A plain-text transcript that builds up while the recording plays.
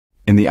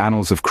In the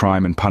annals of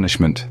crime and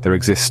punishment, there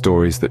exist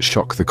stories that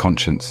shock the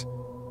conscience.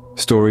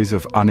 Stories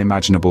of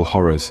unimaginable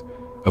horrors,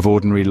 of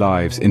ordinary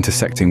lives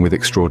intersecting with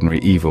extraordinary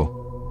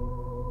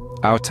evil.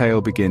 Our tale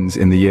begins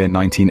in the year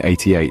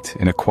 1988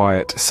 in a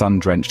quiet,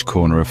 sun-drenched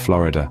corner of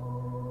Florida.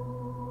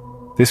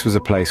 This was a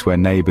place where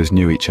neighbors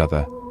knew each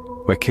other,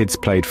 where kids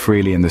played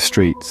freely in the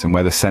streets and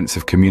where the sense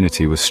of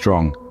community was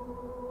strong.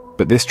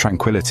 But this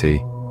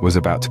tranquility was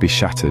about to be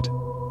shattered.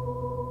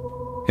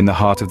 In the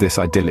heart of this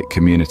idyllic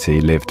community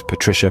lived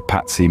Patricia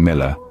 "Patsy"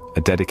 Miller,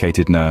 a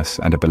dedicated nurse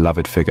and a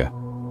beloved figure.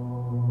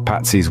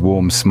 Patsy's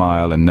warm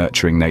smile and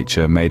nurturing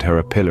nature made her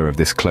a pillar of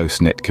this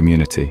close-knit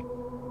community.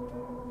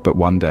 But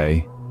one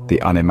day,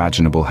 the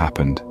unimaginable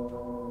happened.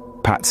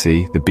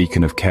 Patsy, the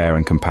beacon of care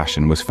and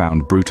compassion, was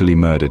found brutally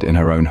murdered in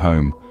her own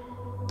home.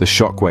 The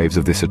shockwaves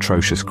of this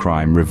atrocious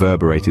crime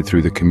reverberated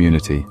through the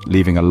community,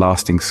 leaving a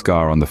lasting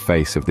scar on the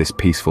face of this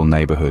peaceful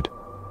neighborhood.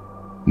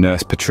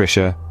 Nurse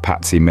Patricia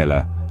 "Patsy"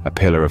 Miller, a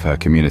pillar of her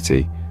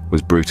community,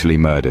 was brutally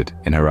murdered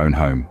in her own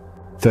home.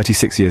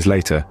 36 years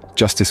later,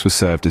 justice was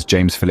served as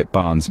James Phillip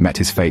Barnes met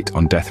his fate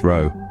on death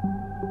row.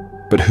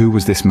 But who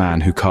was this man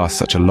who cast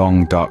such a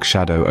long, dark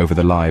shadow over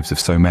the lives of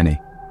so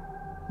many?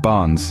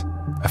 Barnes,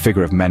 a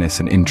figure of menace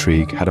and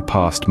intrigue, had a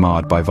past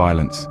marred by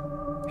violence.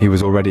 He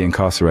was already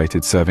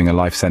incarcerated, serving a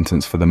life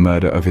sentence for the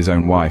murder of his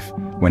own wife,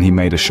 when he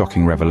made a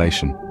shocking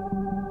revelation.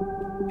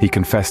 He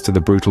confessed to the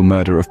brutal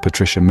murder of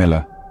Patricia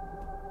Miller.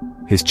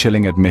 His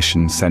chilling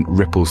admission sent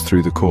ripples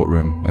through the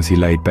courtroom as he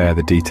laid bare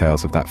the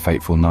details of that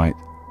fateful night.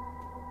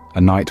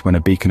 A night when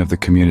a beacon of the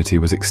community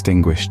was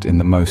extinguished in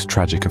the most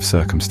tragic of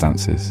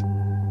circumstances.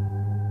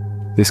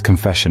 This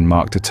confession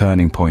marked a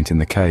turning point in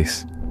the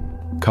case,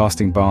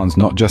 casting Barnes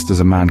not just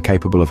as a man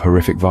capable of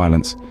horrific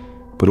violence,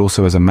 but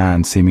also as a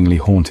man seemingly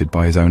haunted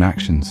by his own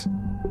actions.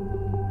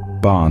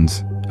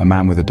 Barnes, a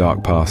man with a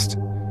dark past,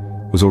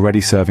 was already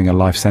serving a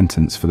life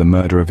sentence for the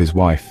murder of his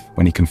wife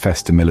when he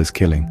confessed to Miller's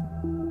killing.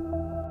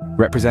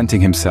 Representing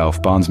himself,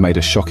 Barnes made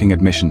a shocking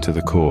admission to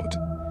the court.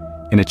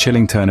 In a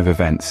chilling turn of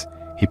events,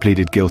 he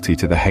pleaded guilty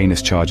to the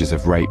heinous charges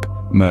of rape,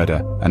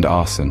 murder, and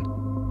arson.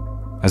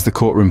 As the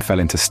courtroom fell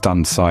into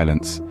stunned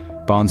silence,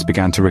 Barnes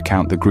began to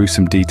recount the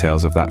gruesome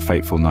details of that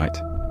fateful night.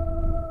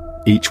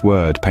 Each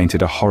word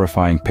painted a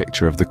horrifying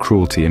picture of the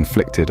cruelty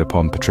inflicted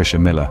upon Patricia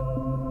Miller.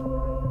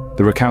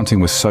 The recounting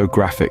was so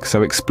graphic,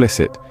 so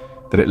explicit,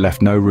 that it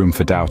left no room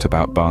for doubt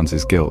about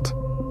Barnes's guilt.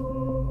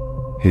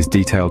 His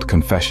detailed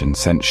confession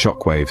sent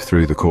shockwaves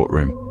through the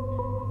courtroom.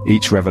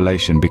 Each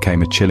revelation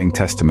became a chilling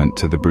testament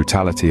to the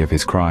brutality of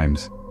his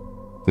crimes.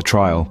 The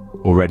trial,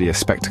 already a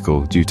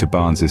spectacle due to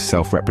Barnes's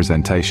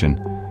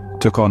self-representation,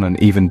 took on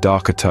an even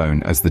darker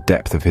tone as the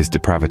depth of his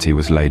depravity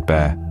was laid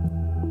bare.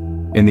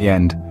 In the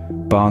end,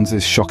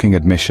 Barnes's shocking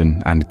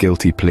admission and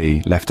guilty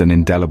plea left an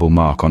indelible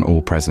mark on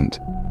all present.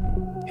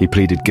 He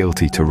pleaded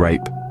guilty to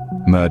rape,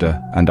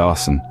 murder, and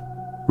arson,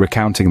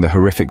 recounting the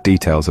horrific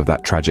details of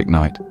that tragic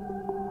night.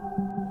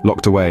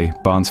 Locked away,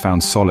 Barnes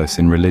found solace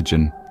in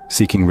religion,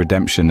 seeking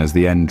redemption as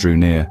the end drew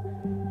near.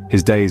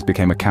 His days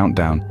became a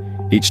countdown,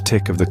 each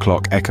tick of the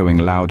clock echoing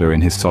louder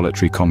in his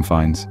solitary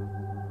confines.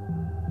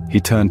 He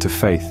turned to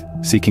faith,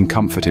 seeking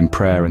comfort in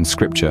prayer and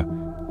scripture,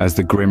 as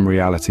the grim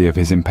reality of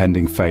his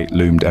impending fate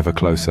loomed ever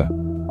closer.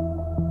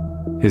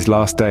 His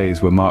last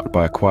days were marked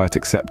by a quiet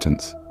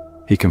acceptance.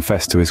 He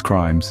confessed to his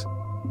crimes,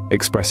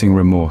 expressing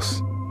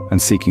remorse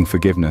and seeking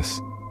forgiveness,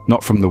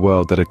 not from the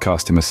world that had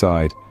cast him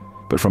aside,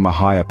 but from a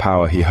higher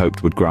power he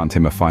hoped would grant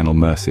him a final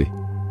mercy.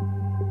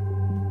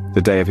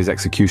 The day of his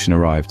execution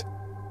arrived.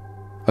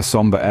 A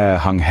somber air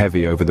hung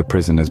heavy over the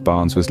prison as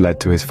Barnes was led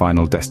to his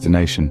final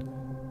destination.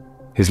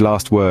 His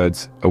last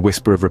words, a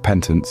whisper of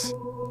repentance,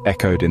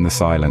 echoed in the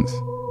silence.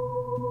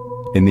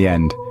 In the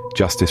end,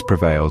 justice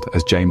prevailed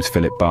as James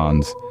Phillip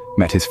Barnes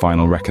met his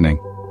final reckoning.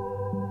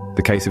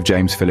 The case of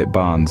James Phillip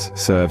Barnes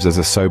serves as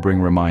a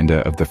sobering reminder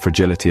of the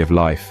fragility of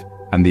life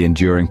and the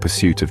enduring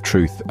pursuit of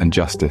truth and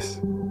justice.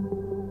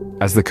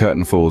 As the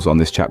curtain falls on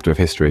this chapter of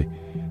history,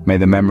 may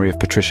the memory of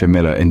Patricia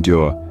Miller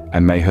endure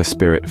and may her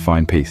spirit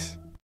find peace.